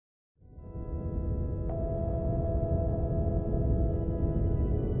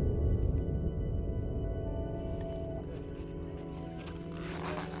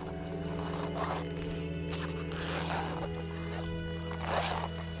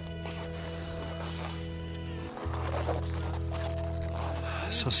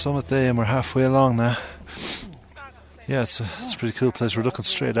So summit day and we're halfway along now. Yeah, it's a pretty cool place. We're looking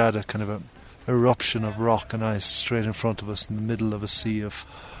straight at it, kind of an eruption of rock and ice straight in front of us in the middle of a sea of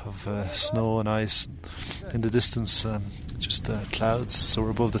snow and ice. In the distance, just clouds, so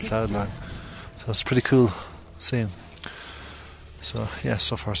we're above the cloud line. So it's pretty cool seeing. So yeah,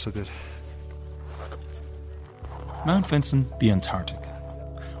 so far so good. Mount Vinson, the Antarctic.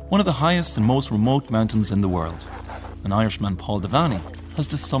 One of the highest and most remote mountains in the world. An Irishman, Paul Devaney, has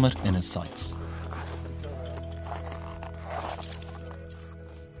the summit in his sights.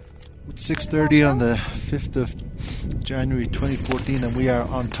 It's 6:30 on the 5th of January 2014 and we are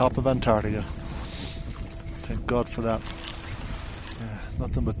on top of Antarctica. Thank God for that.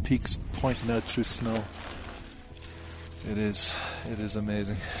 Nothing but peaks pointing out through snow. It is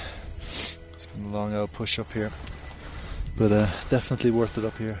amazing. It's been a long old push up here. But definitely worth it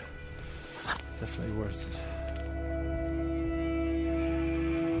up here. Definitely worth it.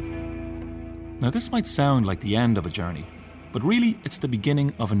 Now this might sound like the end of a journey, but really it's the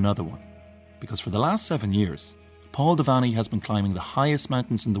beginning of another one. Because for the last 7 years, Paul Devaney has been climbing the highest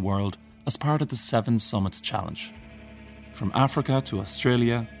mountains in the world as part of the 7 Summits Challenge. From Africa to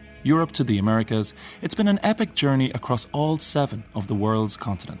Australia, Europe to the Americas, it's been an epic journey across all 7 of the world's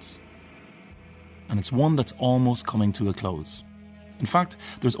continents. And it's one that's almost coming to a close. In fact,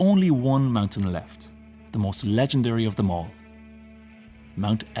 there's only one mountain left, the most legendary of them all,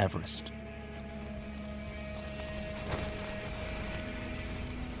 Mount Everest.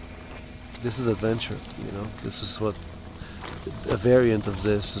 This is adventure, this is what, a variant of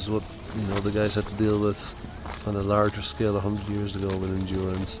this is what, the guys had to deal with on a larger scale 100 years ago with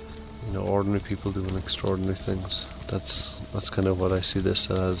endurance. Ordinary people doing extraordinary things. That's kind of what I see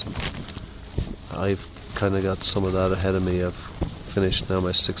this as. I've kind of got some of that ahead of me. I've finished now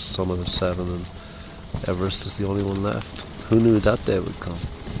my 6th summit of 7 and Everest is the only one left. Who knew that day would come?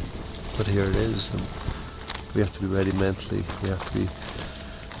 But here it is, and we have to be ready mentally. We have to be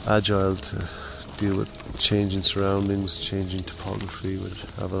agile to deal with changing surroundings, changing topography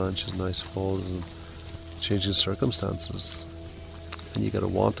with avalanches and ice falls and changing circumstances. And you gotta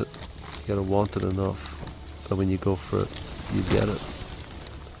want it. You gotta want it enough that when you go for it, you get it.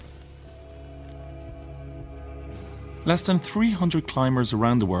 Less than 300 climbers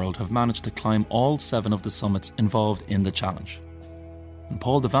around the world have managed to climb all 7 of the summits involved in the challenge. And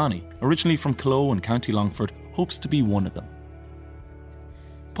Paul Devaney, originally from Clough in County Longford, hopes to be one of them.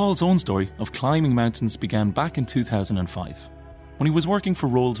 Paul's own story of climbing mountains began back in 2005, when he was working for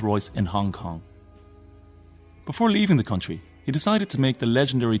Rolls-Royce in Hong Kong. Before leaving the country, he decided to make the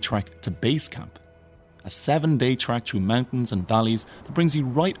legendary trek to Base Camp, a 7-day trek through mountains and valleys that brings you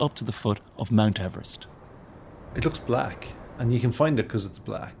right up to the foot of Mount Everest. It looks black, and you can find it because it's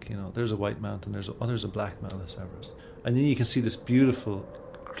black. There's a white mountain, there's a black Mount Everest. And then you can see this beautiful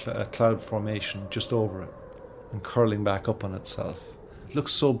cloud formation just over it and curling back up on itself. It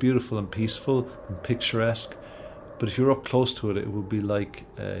looks so beautiful and peaceful and picturesque, but if you're up close to it, it would be like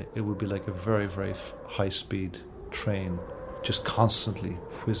a very, very high-speed train just constantly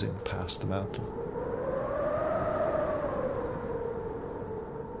whizzing past the mountain.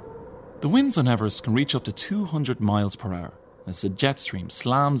 The winds on Everest can reach up to 200 miles per hour as the jet stream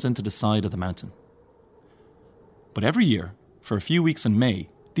slams into the side of the mountain. But every year, for a few weeks in May,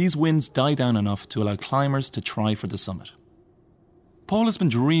 these winds die down enough to allow climbers to try for the summit. Paul has been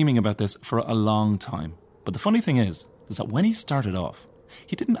dreaming about this for a long time, but the funny thing is that when he started off,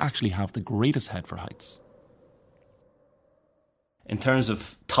 he didn't actually have the greatest head for heights. In terms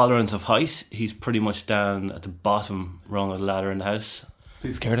of tolerance of height, he's pretty much down at the bottom rung of the ladder in the house. So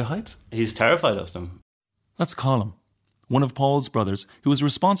he's scared of heights? He's terrified of them. That's Colm, one of Paul's brothers who was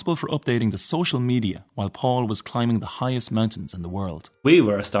responsible for updating the social media while Paul was climbing the highest mountains in the world. We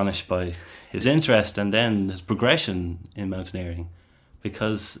were astonished by his interest and then his progression in mountaineering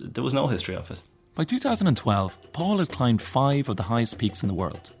because there was no history of it. By 2012, Paul had climbed 5 of the highest peaks in the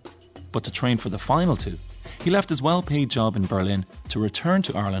world. But to train for the final 2, he left his well-paid job in Berlin to return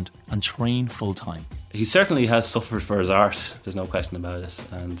to Ireland and train full-time. He certainly has suffered for his art, there's no question about it.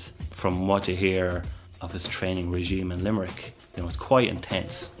 And from what you hear of his training regime in Limerick, it's quite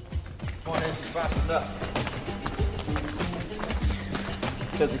intense. Come on, Nancy, fasten up.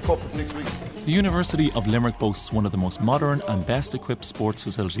 Says we cope in 6 weeks. The University of Limerick boasts one of the most modern and best-equipped sports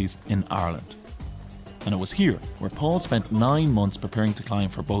facilities in Ireland. And it was here where Paul spent 9 months preparing to climb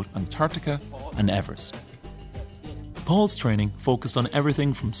for both Antarctica and Everest. Paul's training focused on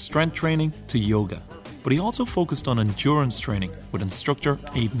everything from strength training to yoga, but he also focused on endurance training with instructor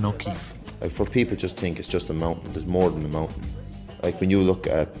Aidan O'Keefe. For people just think it's just a mountain, there's more than a mountain. Like when you look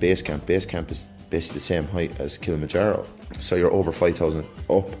at Base Camp is basically the same height as Kilimanjaro. So you're over 5,000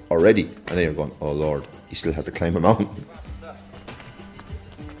 up already, and then you're going, oh Lord, he still has to climb a mountain.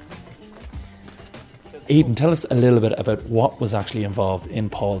 Aidan, tell us a little bit about what was actually involved in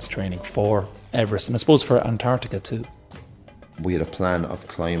Paul's training for Everest, and I suppose for Antarctica too. We had a plan of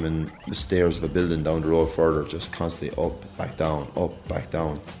climbing the stairs of a building down the road further, just constantly up, back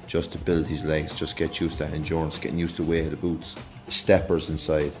down, just to build his legs, just get used to endurance, getting used to the weight of the boots. Steppers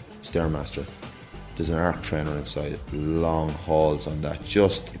inside, Stairmaster. There's an arc trainer inside, long hauls on that,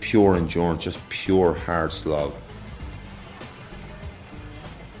 just pure endurance, just pure hard slog.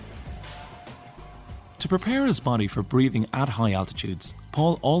 To prepare his body for breathing at high altitudes,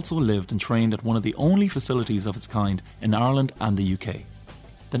 Paul also lived and trained at one of the only facilities of its kind in Ireland and the UK,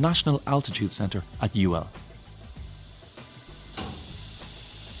 the National Altitude Centre at UL.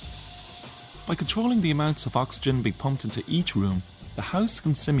 By controlling the amounts of oxygen being pumped into each room, the house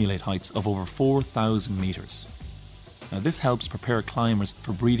can simulate heights of over 4,000 metres. Now this helps prepare climbers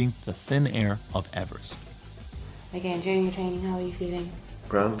for breathing the thin air of Everest. Again, during your training, how are you feeling?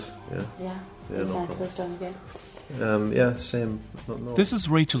 Grand, yeah. Yeah? Yeah, no problem. First time again? Yeah, same. No. This is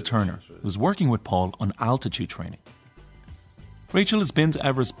Rachel Turner, who's working with Paul on altitude training. Rachel has been to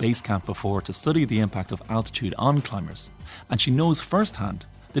Everest Base Camp before to study the impact of altitude on climbers, and she knows firsthand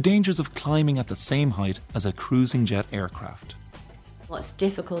the dangers of climbing at the same height as a cruising jet aircraft. What's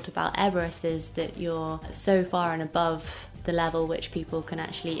difficult about Everest is that you're so far and above the level which people can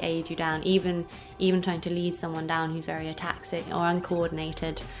actually aid you down. Even trying to lead someone down who's very ataxic or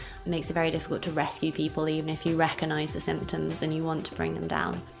uncoordinated makes it very difficult to rescue people, even if you recognise the symptoms and you want to bring them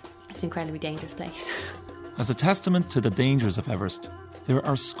down. It's an incredibly dangerous place. As a testament to the dangers of Everest, there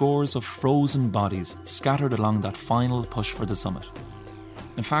are scores of frozen bodies scattered along that final push for the summit.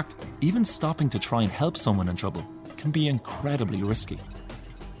 In fact, even stopping to try and help someone in trouble can be incredibly risky.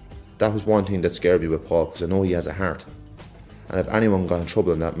 That was one thing that scared me with Paul, because I know he has a heart. And if anyone got in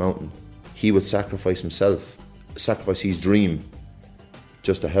trouble on that mountain, he would sacrifice himself, sacrifice his dream,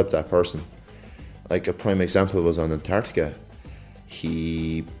 just to help that person. Like a prime example was on Antarctica.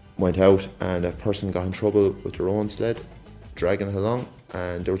 He went out and a person got in trouble with their own sled, dragging it along,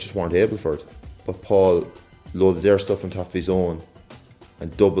 and they just weren't able for it. But Paul loaded their stuff on top of his own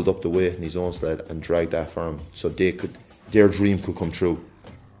and doubled up the weight in his own sled and dragged that for him, so their dream could come true.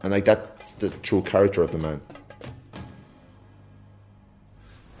 And like that's the true character of the man.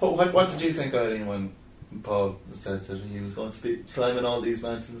 What did you think, Eileen, when Paul said that he was going to be climbing all these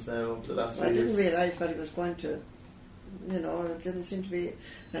mountains now over the last few years? I didn't realise what he was going to. It didn't seem to be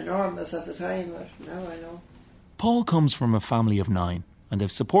enormous at the time, but now I know. Paul comes from a family of 9, and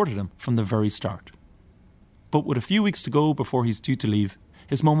they've supported him from the very start. But with a few weeks to go before he's due to leave,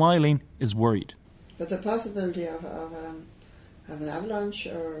 his mum Eileen is worried. But the possibility of an avalanche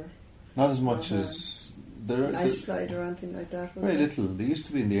or... Not as much as... An ice slide or anything like that. Very little. They used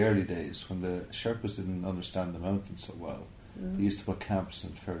to be in the early days when the Sherpas didn't understand the mountains so well. They used to put camps in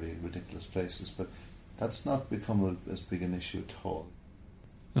fairly ridiculous places, but that's not become as big an issue at all.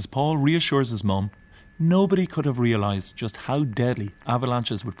 As Paul reassures his mum, nobody could have realised just how deadly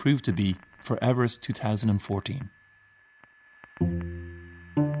avalanches would prove to be for Everest 2014.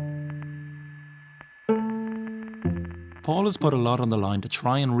 Paul has put a lot on the line to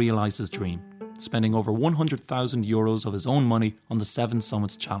try and realise his dream, spending over €100,000 of his own money on the 7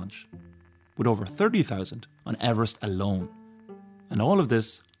 Summits Challenge, with over 30,000 on Everest alone. And all of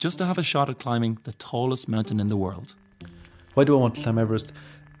this just to have a shot at climbing the tallest mountain in the world. Why do I want to climb Everest?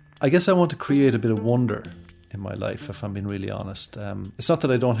 I guess I want to create a bit of wonder in my life, if I'm being really honest. It's not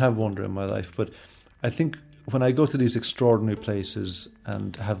that I don't have wonder in my life, but I think when I go to these extraordinary places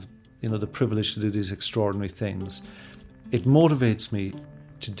and have, the privilege to do these extraordinary things, it motivates me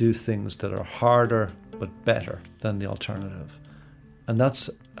to do things that are harder but better than the alternative. And that's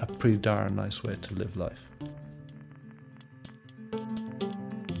a pretty darn nice way to live life.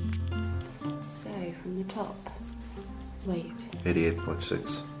 So, from the top, weight.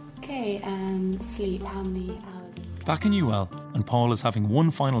 88.6. Okay, and sleep, how many hours? Back in UL, and Paul is having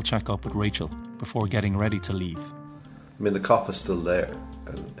one final check-up with Rachel before getting ready to leave. I mean, the cough is still there,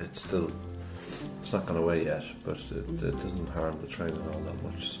 and it's not gone away yet, but it doesn't harm the training all that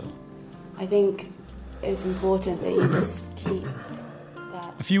much. So I think it's important that you just keep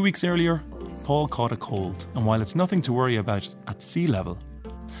that. A few weeks earlier, Paul caught a cold, and while it's nothing to worry about at sea level,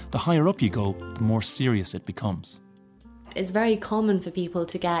 the higher up you go, the more serious it becomes. It's very common for people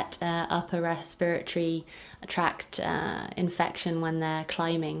to get upper respiratory tract infection when they're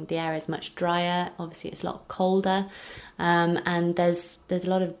climbing. The air is much drier, obviously it's a lot colder, and there's a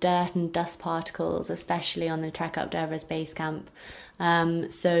lot of dirt and dust particles, especially on the trek up to Everest Base Camp.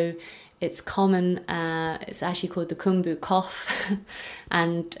 So It's common, it's actually called the Khumbu cough,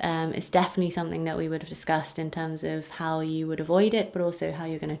 and it's definitely something that we would have discussed in terms of how you would avoid it, but also how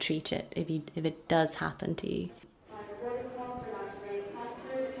you're going to treat it if it does happen to you.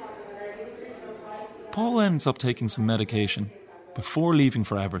 Paul ends up taking some medication before leaving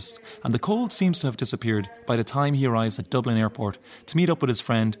for Everest, and the cold seems to have disappeared by the time he arrives at Dublin Airport to meet up with his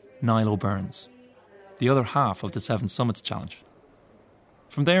friend Niall O'Byrnes, the other half of the Seven Summits Challenge.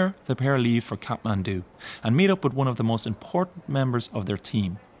 From there, the pair leave for Kathmandu and meet up with one of the most important members of their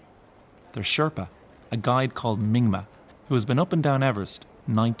team, their Sherpa, a guide called Mingma, who has been up and down Everest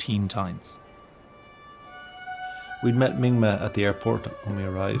 19 times. We'd met Mingma at the airport when we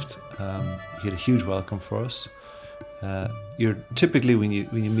arrived. He had a huge welcome for us. You're typically, when you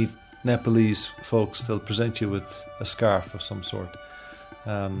meet Nepalese folks, they'll present you with a scarf of some sort.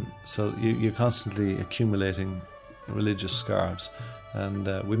 So you're constantly accumulating religious scarves.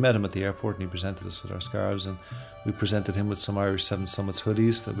 And we met him at the airport, and he presented us with our scarves, and we presented him with some Irish Seven Summits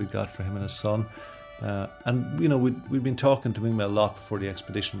hoodies that we got for him and his son. And you know, we'd been talking to Mingma a lot before the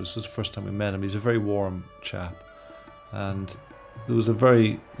expedition, but this was the first time we met him. He's a very warm chap, and there was a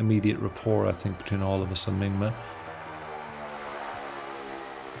very immediate rapport, I think, between all of us and Mingma.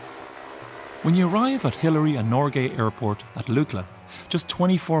 When you arrive at Hillary and Norgay Airport at Lukla, just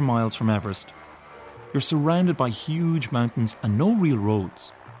 24 miles from Everest, you're surrounded by huge mountains and no real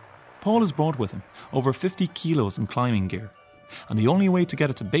roads. Paul has brought with him over 50 kilos in climbing gear, and the only way to get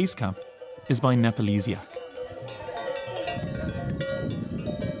it to base camp is by Nepalese yak.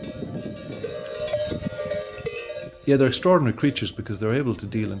 Yeah, they're extraordinary creatures because they're able to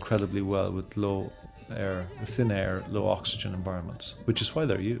deal incredibly well with thin air, low oxygen environments, which is why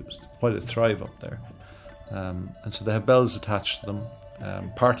they're used, why they thrive up there. And so they have bells attached to them,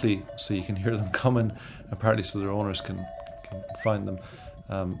 partly so you can hear them coming, and partly so their owners can find them.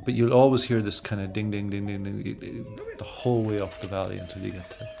 But you'll always hear this kind of ding, ding, ding, ding, ding, the whole way up the valley until you get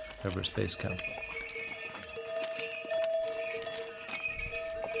to Everest Base Camp.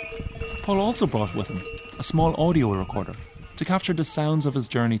 Paul also brought with him a small audio recorder to capture the sounds of his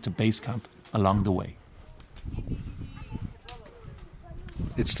journey to base camp along the way.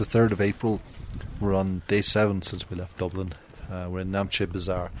 It's the 3rd of April. We're on day 7 since we left Dublin. We're in Namche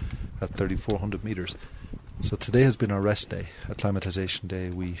Bazaar at 3,400 metres. So today has been our rest day, acclimatisation day.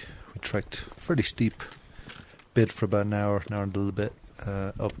 We trekked a fairly steep bit for about an hour and a little bit,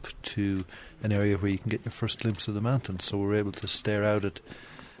 up to an area where you can get your first glimpse of the mountain. So we're able to stare out at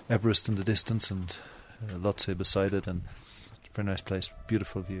Everest in the distance and Lhotse beside it, and very nice place,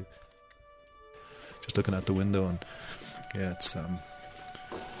 beautiful view. Just looking out the window, and yeah, it's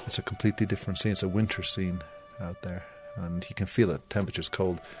a completely different scene. It's a winter scene out there, and you can feel it. Temperature's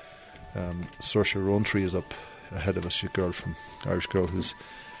cold. Saoirse Rowntree is up ahead of us. She's a Irish girl who's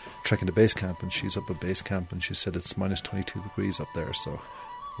trekking to base camp, and she's up at base camp, and she said it's minus 22 degrees up there. So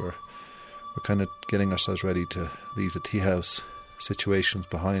we're kind of getting ourselves ready to leave the tea house situations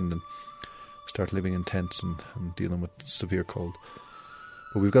behind and start living in tents and dealing with severe cold.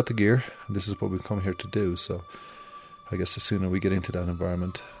 But we've got the gear, and this is what we've come here to do. So I guess the sooner we get into that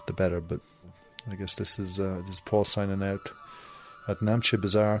environment, the better. But I guess this is Paul signing out at Namche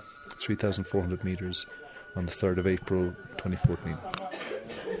Bazaar, 3,400 metres on the 3rd of April 2014.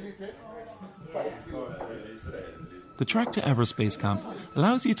 The trek to Everest Base Camp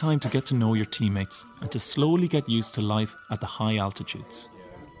allows you time to get to know your teammates and to slowly get used to life at the high altitudes.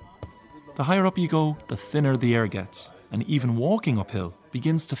 The higher up you go, the thinner the air gets, and even walking uphill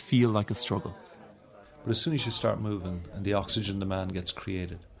begins to feel like a struggle. But as soon as you start moving and the oxygen demand gets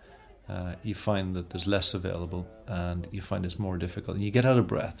created, you find that there's less available, and you find it's more difficult, and you get out of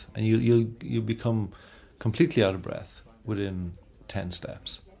breath, and you become completely out of breath within 10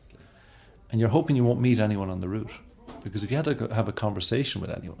 steps. And you're hoping you won't meet anyone on the route, because if you had to have a conversation with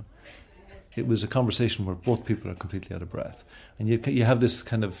anyone, it was a conversation where both people are completely out of breath, and you have this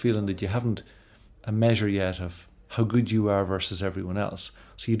kind of feeling that you haven't a measure yet of how good you are versus everyone else.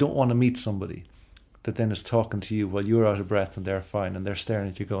 So you don't want to meet somebody that then is talking to you while you're out of breath and they're fine, and they're staring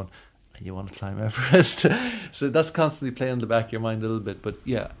at you going, and you want to climb Everest. So that's constantly playing in the back of your mind a little bit. But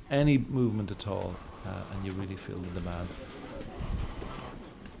yeah, any movement at all, and you really feel the demand.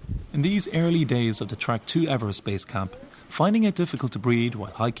 In these early days of the trek to Everest Base Camp, finding it difficult to breathe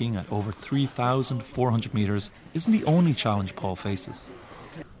while hiking at over 3,400 metres isn't the only challenge Paul faces.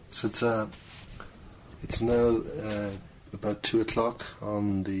 So it's now about 2 o'clock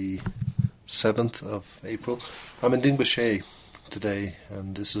on the 7th of April. I'm in Dingbashay today,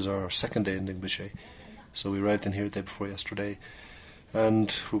 and this is our second day in Dingbashay. So we arrived in here the day before yesterday,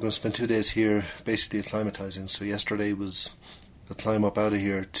 and we're going to spend 2 days here basically acclimatising. So yesterday was a climb up out of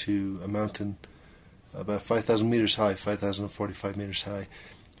here to a mountain about 5,000 metres high, 5,045 metres high.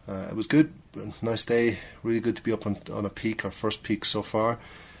 It was good, nice day, really good to be up on a peak, our first peak so far.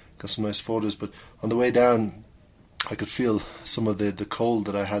 Got some nice photos, but on the way down I could feel some of the cold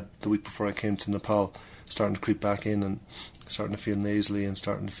that I had the week before I came to Nepal starting to creep back in, and starting to feel nasally and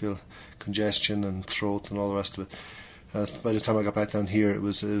starting to feel congestion and throat and all the rest of it. By the time I got back down here, it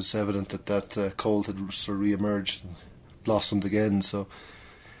was evident that cold had sort of re-emerged and blossomed again. So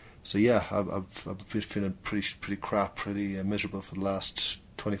yeah, I've been feeling pretty crap, pretty miserable for the last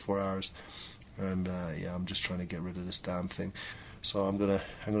 24 hours, and yeah, I'm just trying to get rid of this damn thing. So I'm gonna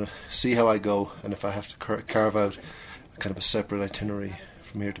see how I go, and if I have to carve out a kind of a separate itinerary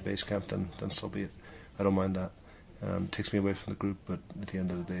from here to base camp, then so be it. I don't mind that. It takes me away from the group, but at the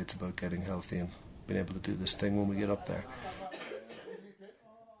end of the day, it's about getting healthy and being able to do this thing when we get up there.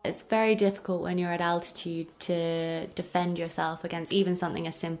 It's very difficult when you're at altitude to defend yourself against even something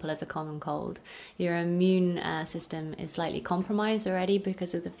as simple as a common cold. Your immune system is slightly compromised already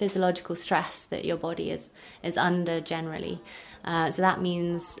because of the physiological stress that your body is under generally. So that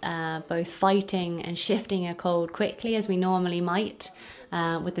means both fighting and shifting a cold quickly as we normally might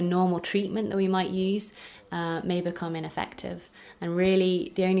with the normal treatment that we might use may become ineffective. And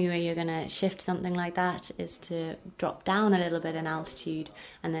really, the only way you're going to shift something like that is to drop down a little bit in altitude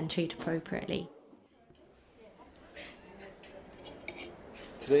and then treat appropriately.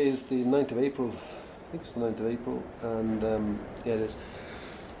 Today is the 9th of April. I think it's the 9th of April, and yeah, it is.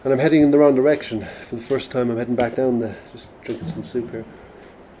 And I'm heading in the wrong direction. For the first time, I'm heading back down just drinking some soup here.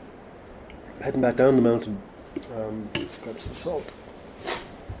 Heading back down the mountain. Grab some salt.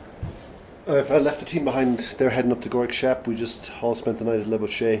 If I left the team behind, they're heading up to Gorek Shep. We just all spent the night at Le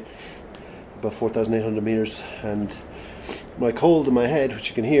Boucher, about 4,800 metres, and my cold in my head, which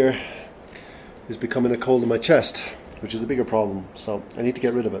you can hear, is becoming a cold in my chest, which is a bigger problem, so I need to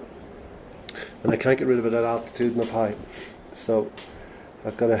get rid of it. And I can't get rid of it at altitude and up high, so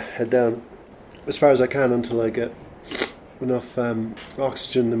I've got to head down as far as I can until I get enough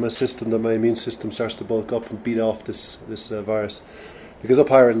oxygen in my system that my immune system starts to bulk up and beat off this virus. Because up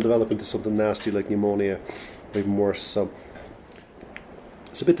higher it'll develop into something nasty like pneumonia, or even worse. So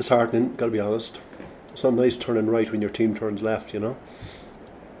it's a bit disheartening, gotta be honest. It's not nice turning right when your team turns left, you know.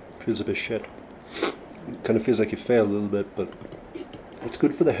 It feels a bit shit. It kind of feels like you failed a little bit, but it's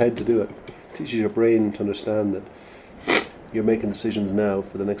good for the head to do it. It teaches your brain to understand that you're making decisions now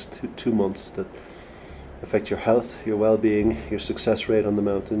for the next two months that affect your health, your well-being, your success rate on the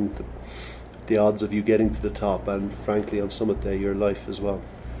mountain, the odds of you getting to the top, and frankly on summit day your life as well.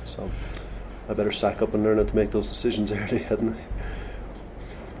 So I better sack up and learn how to make those decisions early, hadn't I?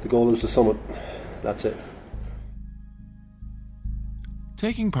 The goal is the summit. That's it.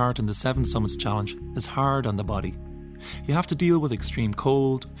 Taking part in the 7 Summits Challenge is hard on the body. You have to deal with extreme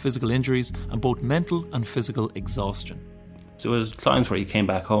cold, physical injuries, and both mental and physical exhaustion. There was times where he came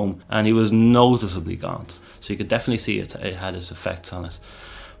back home and he was noticeably gaunt, so you could definitely see it had its effects on it.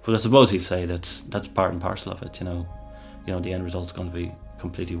 But I suppose he'd say that's part and parcel of it, you know, the end result's going to be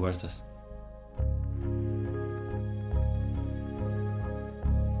completely worth it.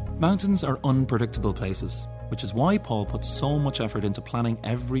 Mountains are unpredictable places, which is why Paul puts so much effort into planning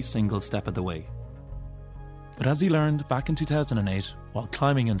every single step of the way. But as he learned back in 2008, while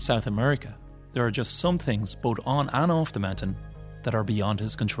climbing in South America, there are just some things, both on and off the mountain, that are beyond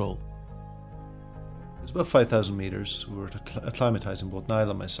his control. It was about 5,000 metres. We were acclimatising, both Niall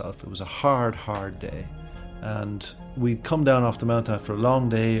and myself. It was a hard day. And we'd come down off the mountain after a long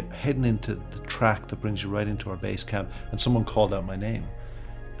day, heading into the track that brings you right into our base camp, and someone called out my name.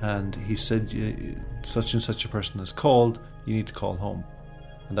 And he said, such and such a person is called, you need to call home.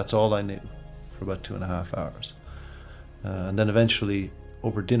 And that's all I knew for about 2.5 hours. And then eventually,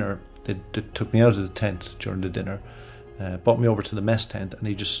 over dinner, they took me out of the tent during the dinner, brought me over to the mess tent, and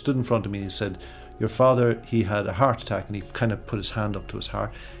he just stood in front of me and he said, your father, he had a heart attack, and he kind of put his hand up to his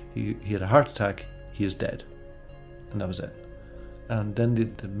heart. He had a heart attack, he is dead. And that was it. And then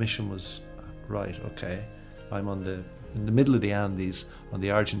the mission was, right, okay, I'm in the middle of the Andes on the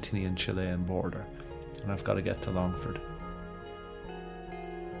Argentinian-Chilean border, and I've got to get to Longford.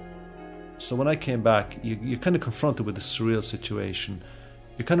 So when I came back, you're kind of confronted with this surreal situation.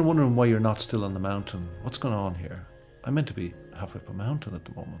 You're kind of wondering why you're not still on the mountain. What's going on here? I'm meant to be halfway up a mountain at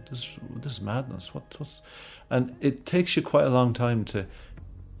the moment. This is madness. What's? And it takes you quite a long time to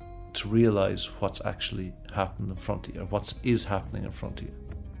realise what's actually happened in front of you, or what is happening in front of you.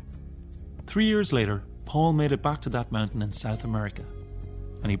 3 years later, Paul made it back to that mountain in South America,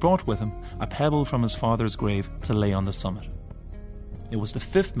 and he brought with him a pebble from his father's grave to lay on the summit. It was the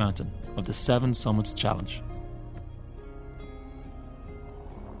 5th mountain of the 7 Summits Challenge.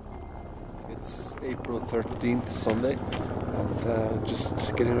 April 13th, Sunday, and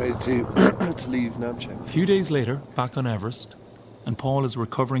just getting ready to to leave Namche. A few days later, back on Everest, and Paul is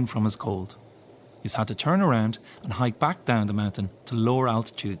recovering from his cold. He's had to turn around and hike back down the mountain to lower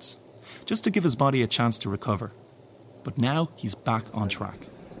altitudes, just to give his body a chance to recover. But now he's back on track.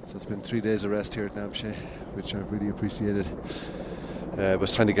 So it's been 3 days of rest here at Namche, which I've really appreciated. It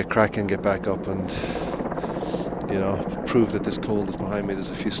was time to get cracking, get back up and, prove that this cold is behind me.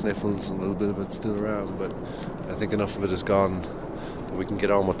 There's a few sniffles and a little bit of it still around, but I think enough of it is gone that we can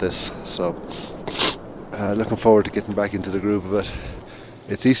get on with this. So looking forward to getting back into the groove of it.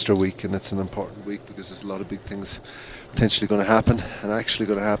 It's Easter week, and it's an important week because there's a lot of big things potentially going to happen and actually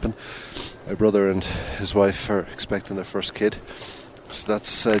going to happen. My brother and his wife are expecting their first kid. So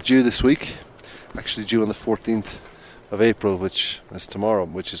that's due this week, actually due on the 14th of April, which is tomorrow,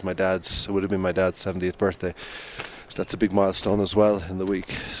 which is it would have been my dad's 70th birthday. So that's a big milestone as well in the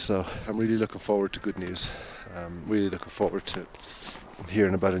week. So I'm really looking forward to good news. I'm really looking forward to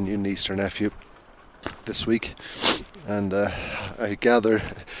hearing about a new niece or nephew this week. And I gather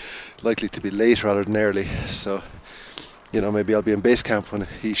likely to be late rather than early. So, maybe I'll be in base camp when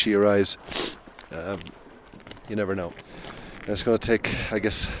she arrives. You never know. And it's going to take, I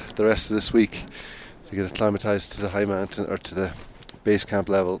guess, the rest of this week to get acclimatized to the high mountain or to the base camp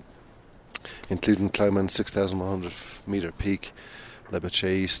level, including climbing 6,100 metre peak, Le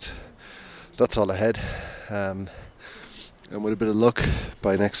Bouchet East. So that's all ahead. And with a bit of luck,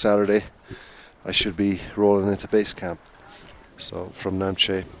 by next Saturday, I should be rolling into base camp. So from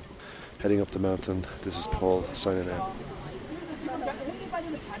Namche, heading up the mountain, this is Paul signing out.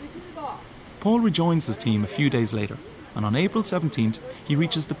 Paul rejoins his team a few days later, and on April 17th, he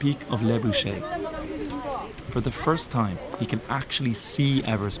reaches the peak of Le Bouchet. For the first time, he can actually see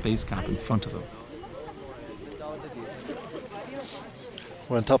Everest Base Camp in front of him.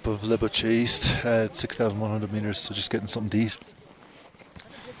 We're on top of Le Bouchet East at 6,100 metres, so just getting something to eat.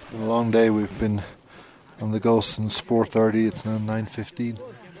 It's been a long day. We've been on the go since 4:30. It's now 9:15,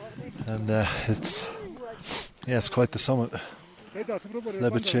 and it's quite the summit.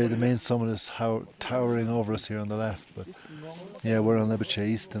 Le Bouchet, the main summit, is towering over us here on the left. But yeah, we're on Le Bouchet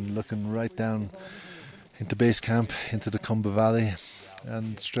East and looking right down into base camp, into the Khumbu Valley,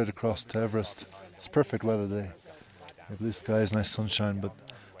 and straight across to Everest. It's a perfect weather day. Blue skies, nice sunshine, but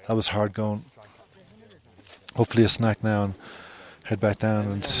that was hard going. Hopefully a snack now and head back down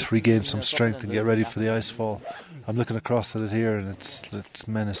and regain some strength and get ready for the ice fall. I'm looking across at it here and it's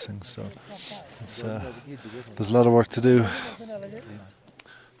menacing, so there's a lot of work to do.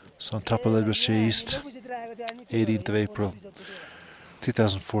 So on top of Le Bouchet East, 18th of April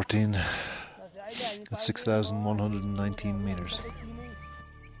 2014 at 6,119 metres.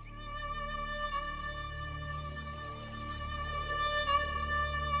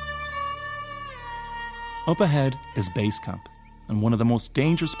 Up ahead is base camp, and one of the most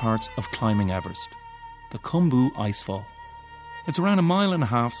dangerous parts of climbing Everest, the Khumbu Icefall. It's around a 1.5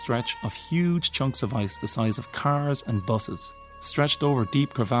 mile stretch of huge chunks of ice the size of cars and buses, stretched over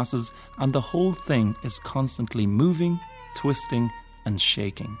deep crevasses, and the whole thing is constantly moving, twisting and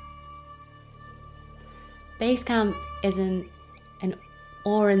shaking. Base camp is an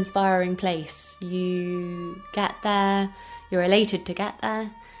awe-inspiring place. You get there, you're elated to get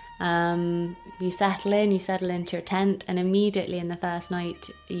there. You settle into your tent, and immediately in the first night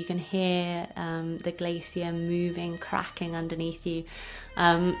you can hear the glacier moving, cracking underneath you.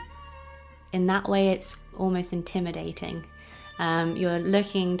 In that way it's almost intimidating. You're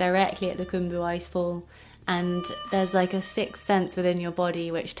looking directly at the Khumbu Icefall, and there's like a sixth sense within your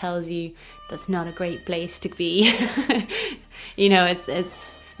body which tells you that's not a great place to be.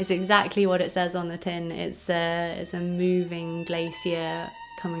 It's exactly what it says on the tin. It's a moving glacier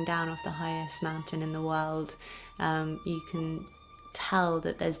coming down off the highest mountain in the world. You can tell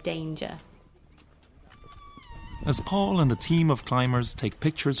that there's danger. As Paul and the team of climbers take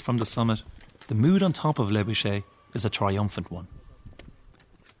pictures from the summit, the mood on top of Le Bouchet is a triumphant one.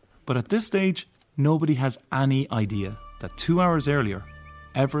 But at this stage, nobody has any idea that 2 hours earlier,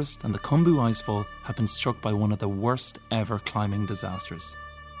 Everest and the Khumbu Icefall have been struck by one of the worst ever climbing disasters.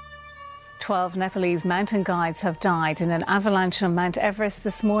 12 Nepalese mountain guides have died in an avalanche on Mount Everest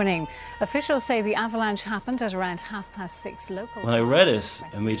this morning. Officials say the avalanche happened at around 6:30 local. When I read it,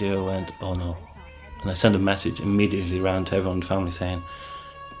 immediately I went, oh no. And I sent a message immediately around to everyone in the family saying,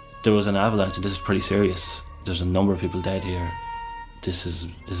 there was an avalanche and this is pretty serious. There's a number of people dead here. This is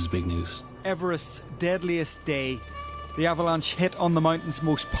big news. Everest's deadliest day. The avalanche hit on the mountain's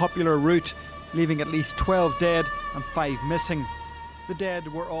most popular route, leaving at least 12 dead and 5 missing. The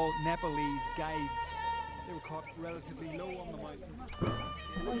dead were all Nepalese guides. They were caught relatively low on the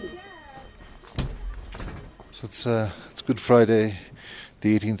mountain. So it's Good Friday,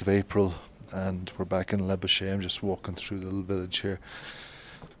 the 18th of April, and we're back in Le Bouchet. I'm just walking through the little village here,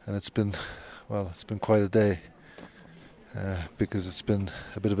 and it's been quite a day because it's been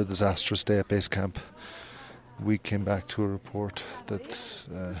a bit of a disastrous day at base camp. We came back to a report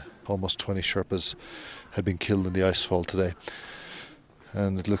that almost 20 Sherpas had been killed in the icefall today,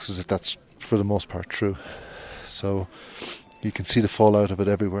 and it looks as if that's for the most part true. So you can see the fallout of it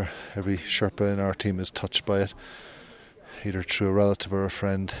everywhere. Every Sherpa in our team is touched by it, either through a relative or a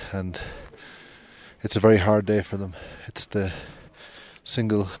friend, and it's a very hard day for them. It's the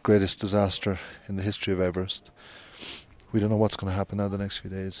single greatest disaster in the history of Everest. We don't know what's going to happen now the next few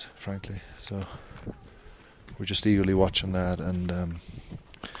days, frankly, so we're just eagerly watching that, and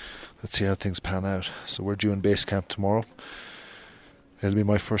let's see how things pan out. So we're due in base camp tomorrow. It'll be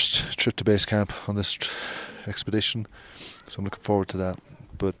my first trip to base camp on this expedition, so I'm looking forward to that.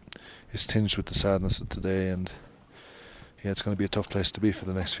 But it's tinged with the sadness of today, and yeah, it's going to be a tough place to be for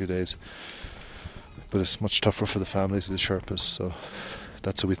the next few days. But it's much tougher for the families of the Sherpas, so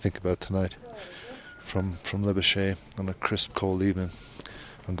that's what we think about tonight from Le Bouchet on a crisp, cold evening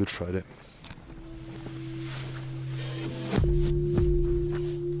on Good Friday.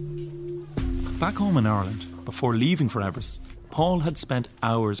 Back home in Ireland, before leaving for Everest, Paul had spent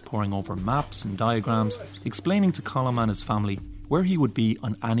hours poring over maps and diagrams, explaining to Colm and his family where he would be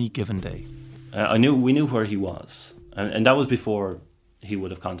on any given day. We knew where he was, and that was before he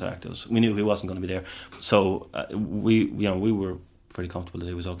would have contacted us. We knew he wasn't going to be there, so we were pretty comfortable that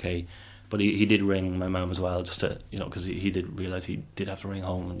he was okay. But he did ring my mum as well, just to, because he did realise he did have to ring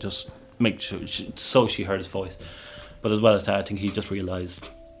home and just make sure so she heard his voice. But as well as that, I think he just realised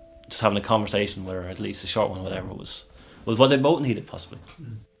just having a conversation with her, at least a short one, whatever, was what they both needed, possibly.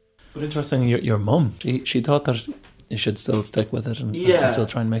 But interesting, your mum, she thought that you should still stick with it and still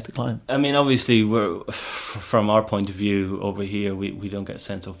try and make the climb. I mean, obviously, from our point of view over here, we don't get a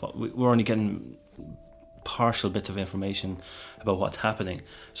sense of we're only getting partial bits of information about what's happening.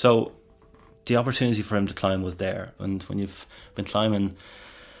 So the opportunity for him to climb was there, and when you've been climbing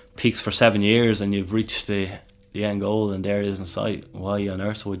peaks for 7 years and you've reached the end goal and there it is in sight, why on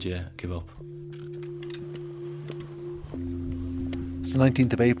earth would you give up? It's the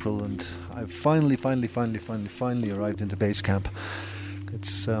 19th of April, and I've finally arrived into base camp.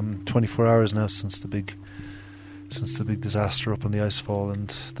 It's 24 hours now since the big disaster up on the icefall, and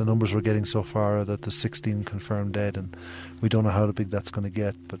the numbers we're getting so far are that there's 16 confirmed dead, and we don't know how big that's going to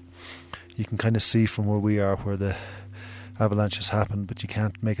get, but you can kind of see from where we are where the avalanche has happened, but you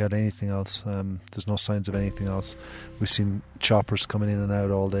can't make out anything else. There's no signs of anything else. We've seen choppers coming in and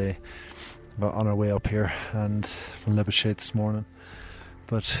out all day on our way up here, and from Le Bouchet this morning.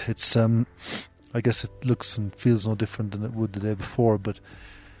 But it's I guess it looks and feels no different than it would the day before, but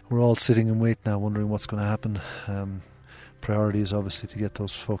we're all sitting in wait now, wondering what's going to happen. Priority is obviously to get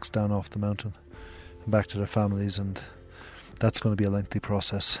those folks down off the mountain and back to their families, and that's going to be a lengthy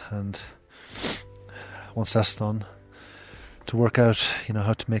process. And once that's done, to work out,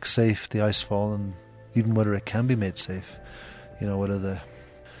 how to make safe the icefall, and even whether it can be made safe. Whether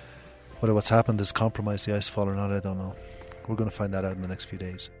what's happened has compromised the icefall or not, I don't know. We're going to find that out in the next few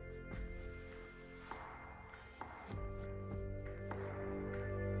days.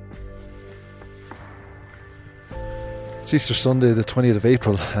 It's Easter Sunday, the 20th of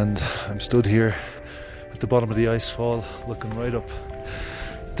April, and I'm stood here at the bottom of the icefall looking right up.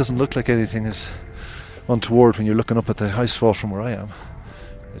 It doesn't look like anything is untoward when you're looking up at the icefall from where I am.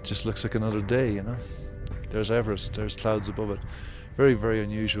 It just looks like another day, There's Everest, there's clouds above it. Very, very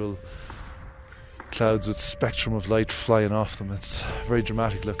unusual clouds with spectrum of light flying off them. It's very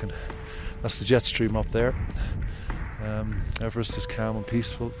dramatic looking. That's the jet stream up there. Everest is calm and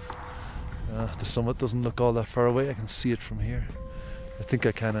peaceful. The summit doesn't look all that far away. I can see it from here. I think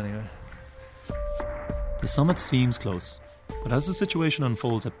I can anyway. The summit seems close, but as the situation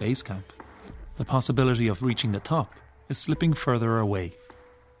unfolds at base camp, the possibility of reaching the top is slipping further away.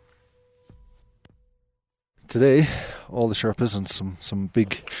 Today, all the Sherpas and some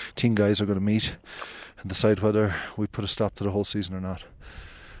big team guys are going to meet and decide whether we put a stop to the whole season or not.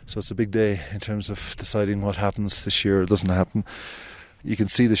 So it's a big day in terms of deciding what happens this year or doesn't happen. You can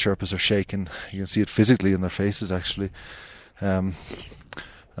see the Sherpas are shaking. You can see it physically in their faces, actually. And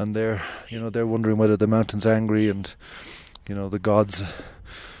they're wondering whether the mountain's angry, and the gods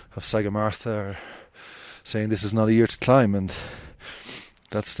of Sagarmatha are saying this is not a year to climb, and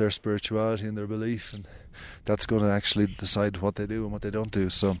that's their spirituality and their belief, and that's going to actually decide what they do and what they don't do.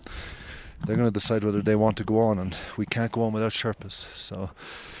 So they're going to decide whether they want to go on, and we can't go on without Sherpas. So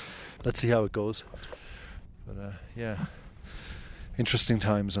let's see how it goes. But interesting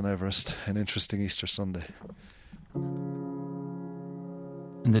times on Everest, an interesting Easter Sunday.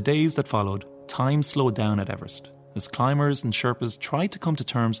 In the days that followed, time slowed down at Everest as climbers and Sherpas tried to come to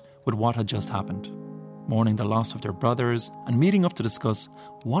terms with what had just happened, mourning the loss of their brothers and meeting up to discuss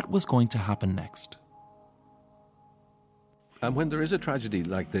what was going to happen next. And when there is a tragedy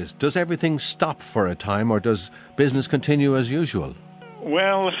like this, does everything stop for a time or does business continue as usual?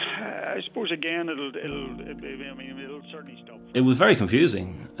 Well, I suppose again it'll certainly stop. It was very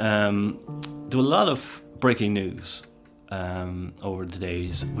confusing. There were a lot of breaking news over the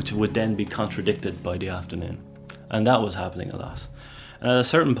days, which would then be contradicted by the afternoon, and that was happening a lot. And at a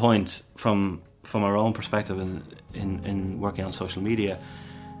certain point, from our own perspective in working on social media,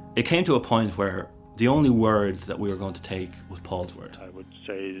 it came to a point where the only word that we were going to take was Paul's word. I would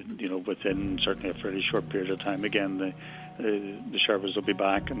say, within certainly a fairly short period of time, again, the Sherpas will be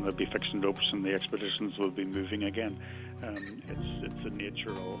back and they'll be fixing ropes and the expeditions will be moving again. It's the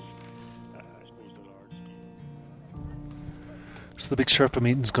nature of, I suppose, the large scheme. So the big Sherpa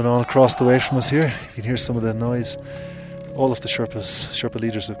meeting's going on across the way from us here. You can hear some of the noise. All of the Sherpa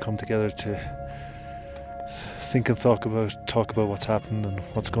leaders have come together to think and talk about what's happened and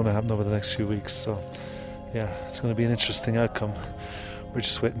what's going to happen over the next few weeks. So yeah, it's going to be an interesting outcome. We're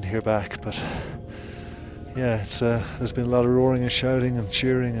just waiting to hear back, but yeah, there's been a lot of roaring and shouting and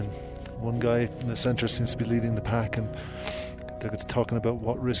cheering, and one guy in the centre seems to be leading the pack, and they're talking about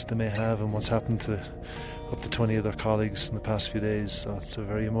what risk they may have and what's happened to up to 20 of their colleagues in the past few days. So it's a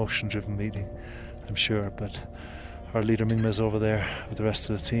very emotion-driven meeting, I'm sure, but our leader Mingma's over there with the rest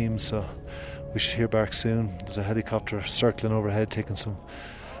of the team, so we should hear back soon. There's a helicopter circling overhead taking some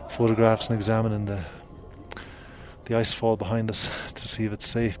photographs and examining the ice fall behind us to see if it's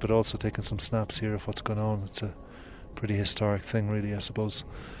safe, but also taking some snaps here of what's going on. It's a pretty historic thing, really, I suppose.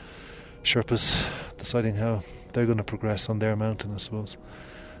 Sherpas deciding how they're going to progress on their mountain, I suppose,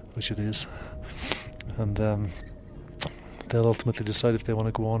 which it is. And they'll ultimately decide if they want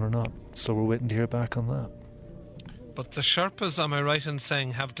to go on or not. So we're waiting to hear back on that. But the Sherpas, am I right in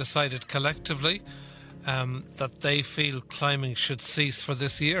saying, have decided collectively that they feel climbing should cease for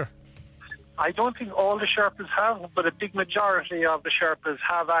this year? I don't think all the Sherpas have, but a big majority of the Sherpas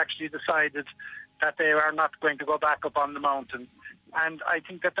have actually decided that they are not going to go back up on the mountain. And I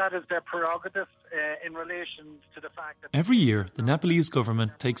think that is their prerogative in relation to the fact that... Every year, the Nepalese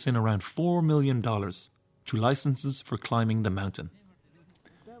government takes in around $4 million through licenses for climbing the mountain.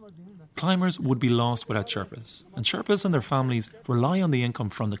 Climbers would be lost without Sherpas, and Sherpas and their families rely on the income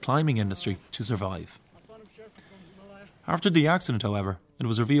from the climbing industry to survive. After the accident, however, it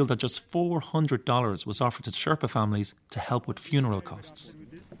was revealed that just $400 was offered to Sherpa families to help with funeral costs.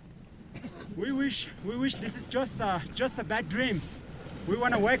 We wish this is just a bad dream. We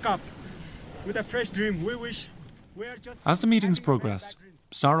want to wake up with a fresh dream. As the meetings progressed,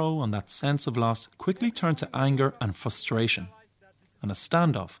 sorrow and that sense of loss quickly turned to anger and frustration, and a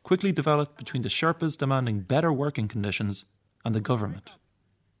standoff quickly developed between the Sherpas demanding better working conditions and the government,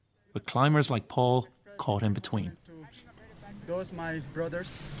 with climbers like Paul caught in between. Those my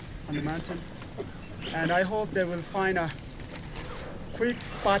brothers on the mountain, and I hope they will find a quick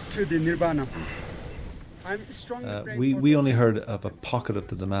path to the nirvana. We only heard of a pocket of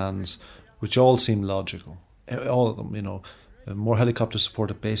the demands, which all seem logical. All of them, more helicopter support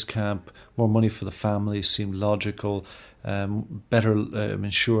at base camp, more money for the families seemed logical, better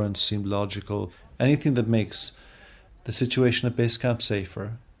insurance seemed logical. Anything that makes the situation at base camp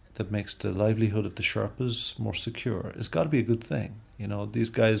safer, that makes the livelihood of the Sherpas more secure, has got to be a good thing. These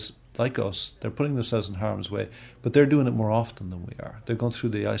guys, like us, they're putting themselves in harm's way, but they're doing it more often than we are. They're going through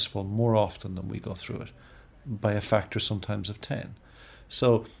the icefall more often than we go through it, by a factor sometimes of 10.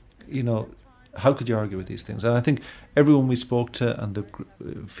 So, how could you argue with these things? And I think everyone we spoke to and the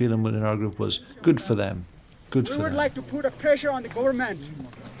feeling within our group was good for them. We would like to put a pressure on the government.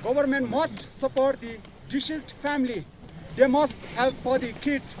 Government must support the deceased family. They must help for the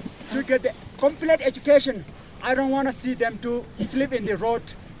kids to get the complete education. I don't want to see them to sleep in the road.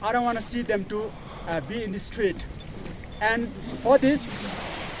 I don't want to see them to be in the street. And for this,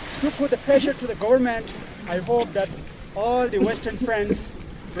 to put the pressure to the government, I hope that all the Western friends,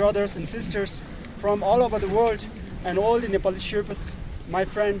 brothers and sisters from all over the world, and all the Nepali Sherpas, my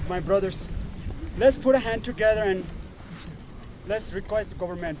friends, my brothers, let's put a hand together and let's request the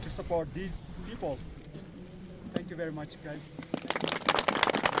government to support these people. Thank you very much, guys.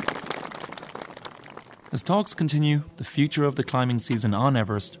 As talks continue, the future of the climbing season on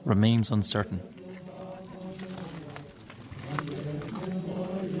Everest remains uncertain.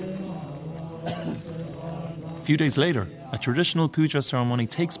 A few days later, a traditional puja ceremony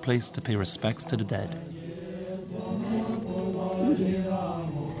takes place to pay respects to the dead.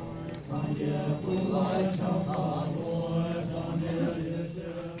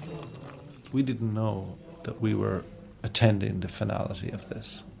 We didn't know that we were attending the finality of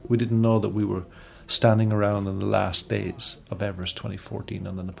this. We didn't know that we were standing around in the last days of Everest 2014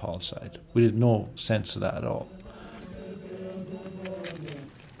 on the Nepal side. We had no sense of that at all.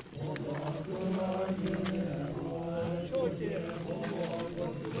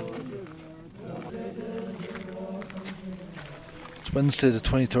 It's Wednesday the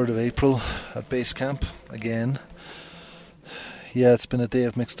 23rd of April at base camp again. Yeah, it's been a day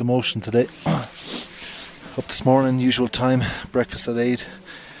of mixed emotion today. Up this morning, usual time, breakfast at 8.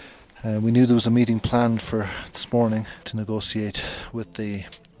 We knew there was a meeting planned for this morning to negotiate with the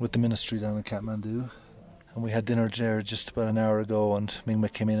ministry down in Kathmandu. And we had dinner there just about an hour ago, and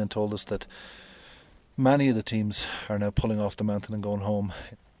Mingma came in and told us that many of the teams are now pulling off the mountain and going home.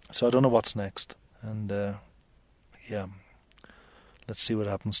 So I don't know what's next. And yeah, let's see what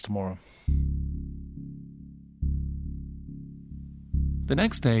happens tomorrow. The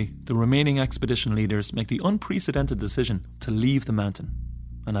next day, the remaining expedition leaders make the unprecedented decision to leave the mountain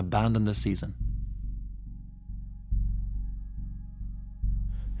and abandon the season.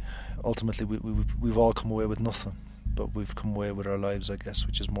 Ultimately, we've all come away with nothing, but we've come away with our lives, I guess,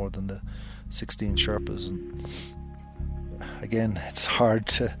 which is more than the 16 Sherpas. And again, it's hard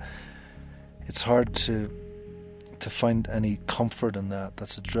to find any comfort in that.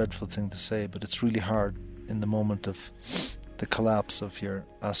 That's a dreadful thing to say, but it's really hard in the moment of the collapse of your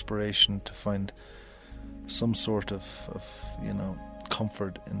aspiration to find some sort of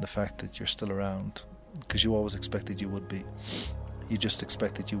comfort in the fact that you're still around, because you always expected you would be. You just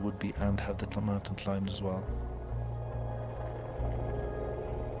expected you would be and have the mountain climbed as well.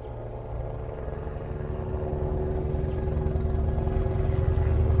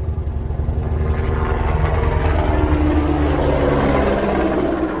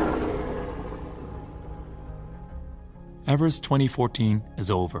 Everest 2014 is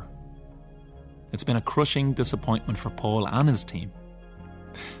over. It's been a crushing disappointment for Paul and his team.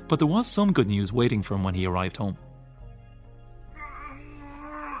 But there was some good news waiting for him when he arrived home.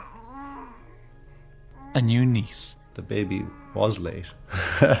 A new niece. The baby was late,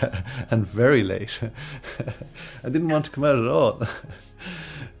 and very late. I didn't want to come out at all.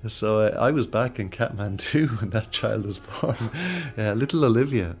 So I was back in Kathmandu when that child was born. Little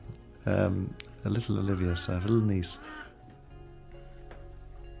Olivia. So I have a little niece.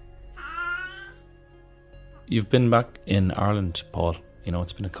 You've been back in Ireland, Paul. You know,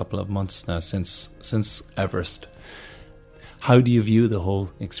 it's been a couple of months now since Everest. How do you view the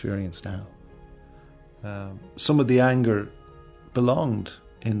whole experience now? Some of the anger belonged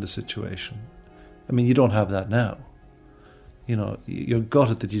in the situation. I mean, you don't have that now. You know, you're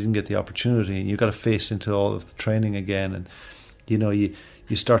gutted that you didn't get the opportunity, and you've got to face into all of the training again. And, you know, you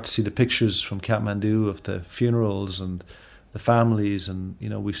start to see the pictures from Kathmandu of the funerals and the families. And, you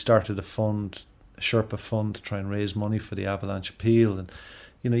know, we've started a Sherpa fund to try and raise money for the Avalanche Appeal, and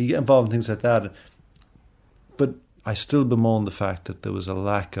you know, you get involved in things like that. But I still bemoan the fact that there was a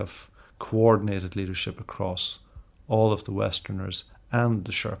lack of coordinated leadership across all of the Westerners and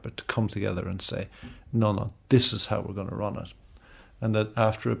the Sherpa to come together and say, no, this is how we're going to run it. And that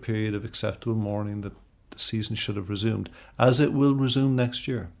after a period of acceptable mourning, that the season should have resumed, as it will resume next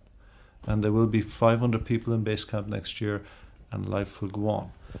year. And there will be 500 people in base camp next year, and life will go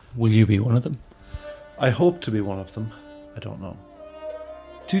on. Will you be one of them? I hope to be one of them. I don't know.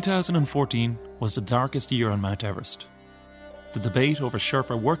 2014 was the darkest year on Mount Everest. The debate over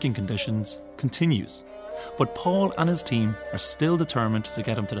Sherpa working conditions continues, but Paul and his team are still determined to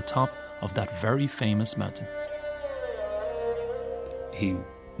get him to the top of that very famous mountain. He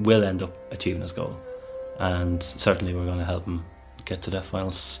will end up achieving his goal, and certainly we're going to help him get to that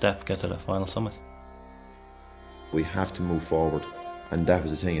final step, get to that final summit. We have to move forward. And that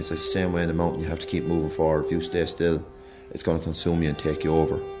was the thing, it's the same way in the mountain, you have to keep moving forward. If you stay still, it's going to consume you and take you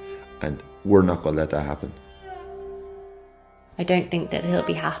over. And we're not going to let that happen. I don't think that he'll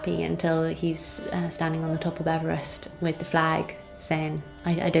be happy until he's standing on the top of Everest with the flag saying,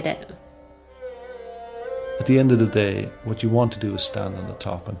 I did it. At the end of the day, what you want to do is stand on the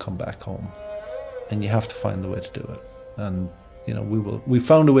top and come back home. And you have to find the way to do it. And, you know, we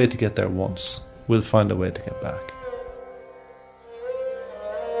found a way to get there once. We'll find a way to get back.